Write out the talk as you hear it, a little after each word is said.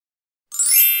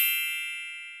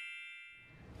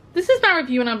this is my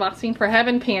review and unboxing for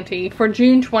HeavenPanty for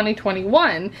June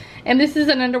 2021, and this is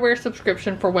an underwear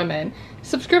subscription for women.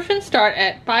 Subscriptions start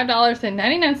at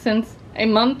 $5.99 a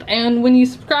month, and when you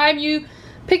subscribe, you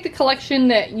pick the collection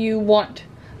that you want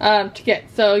to get.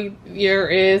 So there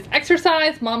is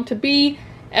exercise, mom to be,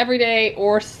 everyday,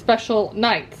 or special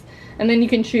nights. And then you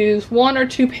can choose 1 or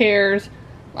 2 pairs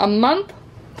a month.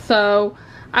 So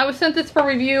I was sent this for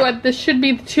review. This should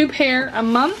be the 2 pair a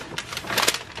month.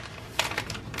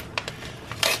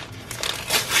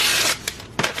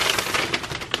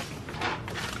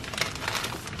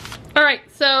 Alright,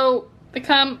 so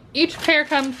each pair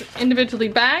comes individually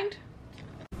bagged.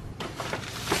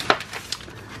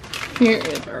 Here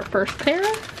is our first pair.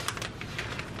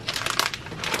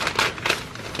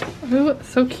 Ooh, it's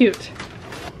so cute.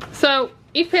 So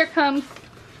each pair comes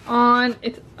on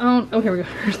its own, oh here we go,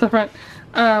 here's the front.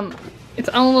 Its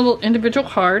own little individual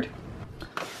card.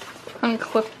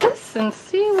 Unclip this and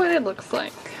see what it looks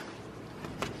like.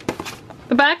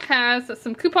 The back has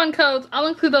some coupon codes. I'll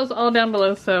include those all down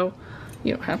below so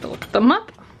you don't have to look them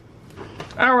up.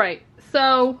 Alright,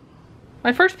 so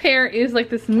my first pair is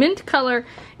like this mint color.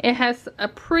 It has a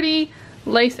pretty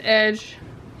lace edge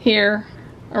here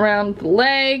around the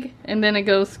leg, and then it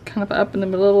goes kind of up in the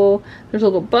middle. There's a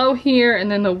little bow here,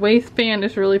 and then the waistband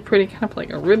is really pretty, kind of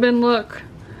like a ribbon look.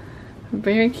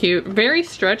 Very cute. Very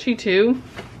stretchy too.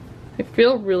 They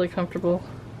feel really comfortable.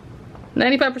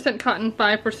 95% cotton,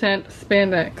 5%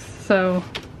 spandex. So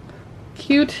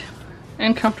cute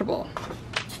and comfortable.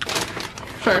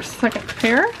 For our second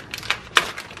pair.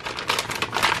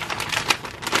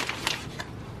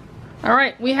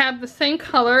 Alright, we have the same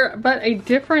color but a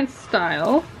different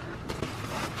style.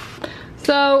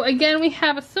 So again, we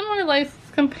have a similar lace.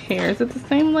 Let's compare. Is it the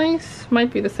same lace?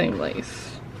 Might be the same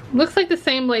lace. Looks like the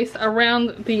same lace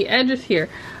around the edges here.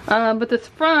 But this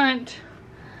front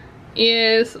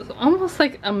is almost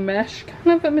like a mesh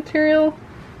kind of a material.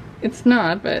 It's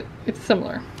not, but it's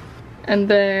similar. And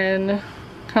then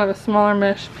kind of a smaller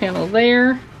mesh panel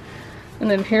there.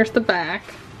 And then here's the back.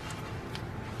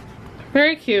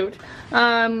 Very cute.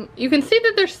 You can see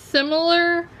that they're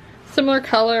similar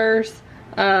colors.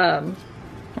 I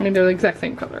mean, they're the exact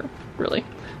same color, really.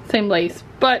 Same lace,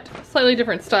 but slightly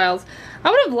different styles. I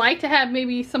would have liked to have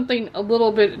maybe something a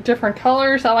little bit different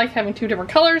colors. I like having 2 different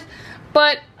colors,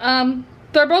 but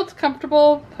they're both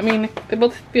comfortable. I mean, they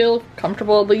both feel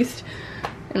comfortable, at least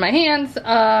in my hands.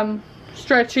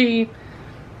 Stretchy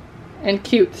and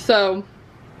cute, so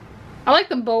I like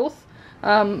them both.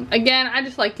 Again, I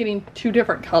just like getting 2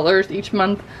 different colors each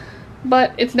month,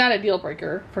 but it's not a deal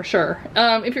breaker for sure.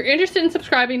 If you're interested in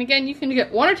subscribing, again, you can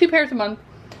get 1 or 2 pairs a month.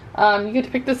 You get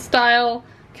to pick the style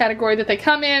category that they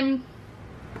come in.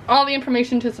 All the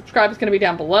information to subscribe is going to be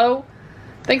down below.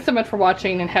 Thanks so much for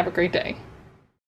watching, and have a great day.